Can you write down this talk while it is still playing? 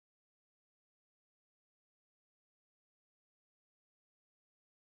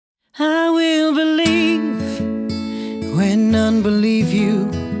I will believe when none believe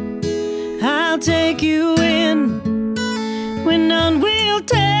you. I'll take you in when none will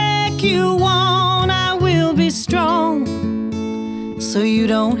take you on. I will be strong so you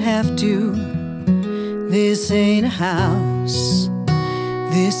don't have to. This ain't a house,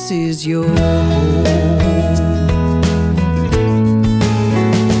 this is your home.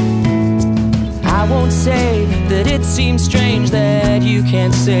 I won't say that it seems strange that you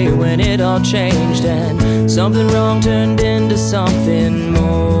can't say when it all changed and something wrong turned into something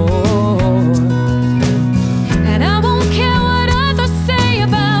more. And I won't care what others say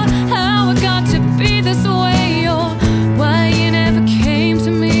about how I got to be this way or why you never came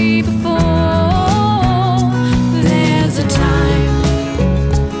to me before. There's a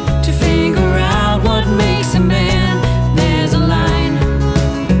time to figure out what makes a man. There's a line,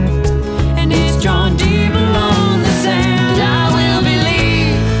 and it's drawn deep along the sand. I will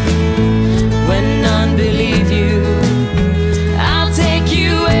believe when none believe you. I'll take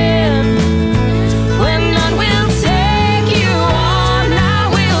you in when none will take you on. I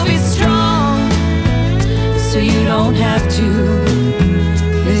will be strong so you don't have to.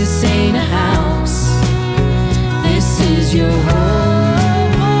 This ain't a house, this is your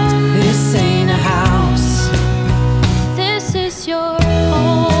home. This ain't a house, this is your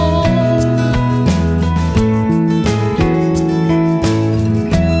home.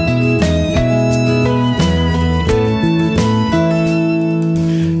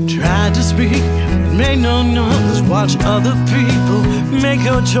 Tried to speak, made no noise. Watch other people make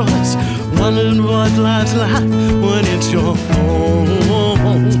your choice. Wondered what life's like when it's your home.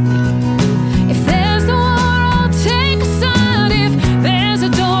 If there's a war, I'll take a side. If there's a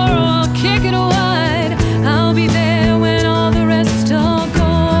door, I'll kick it wide. I'll be there when all the rest are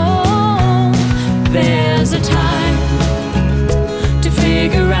gone. There's a time to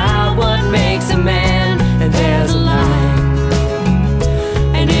figure out what makes a man, and there's a line,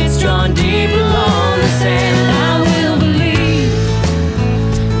 and it's drawn deep along the sand. I will believe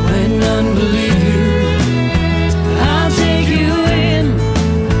when none believe you. I'll take you in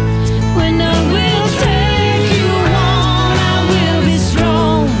when none will take you on. I will be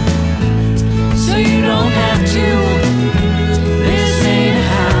strong so you don't have to. This ain't a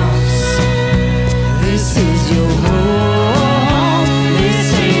house, this is your home. This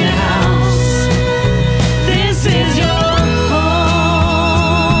ain't a house, this is your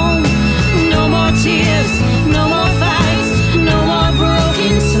home. No more tears, no more fights, no more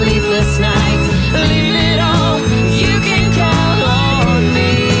broken sleepless nights. Leave it all, you can count on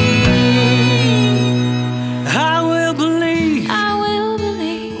me. I will believe I will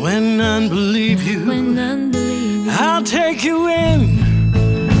believe when none believe you. when none believe. I'll take you in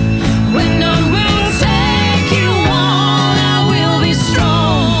When none will take you on, I will be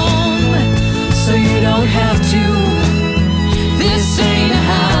strong so you don't have to. This ain't a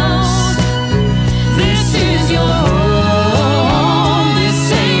house, this is your home.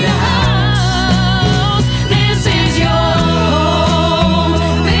 This ain't a house, this is your home.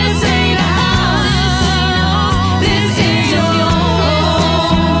 This ain't a house, this is your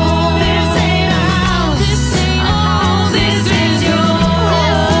home. This ain't a house, this ain't a house, this is your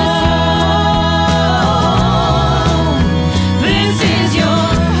home. This is your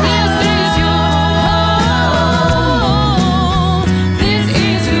home. This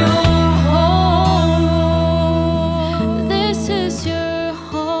is your home. This is your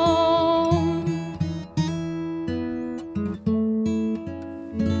home.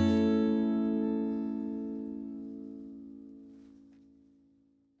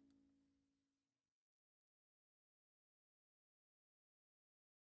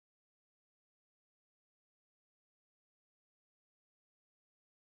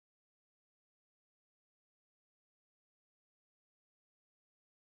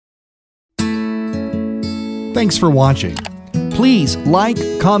 Thanks for watching. Please like,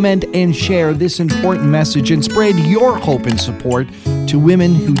 comment, and share this important message and spread your hope and support to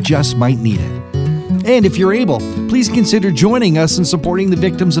women who just might need it. And if you're able, please consider joining us in supporting the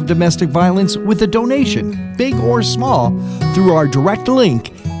victims of domestic violence with a donation, big or small, through our direct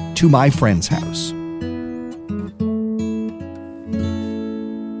link to My Friend's House.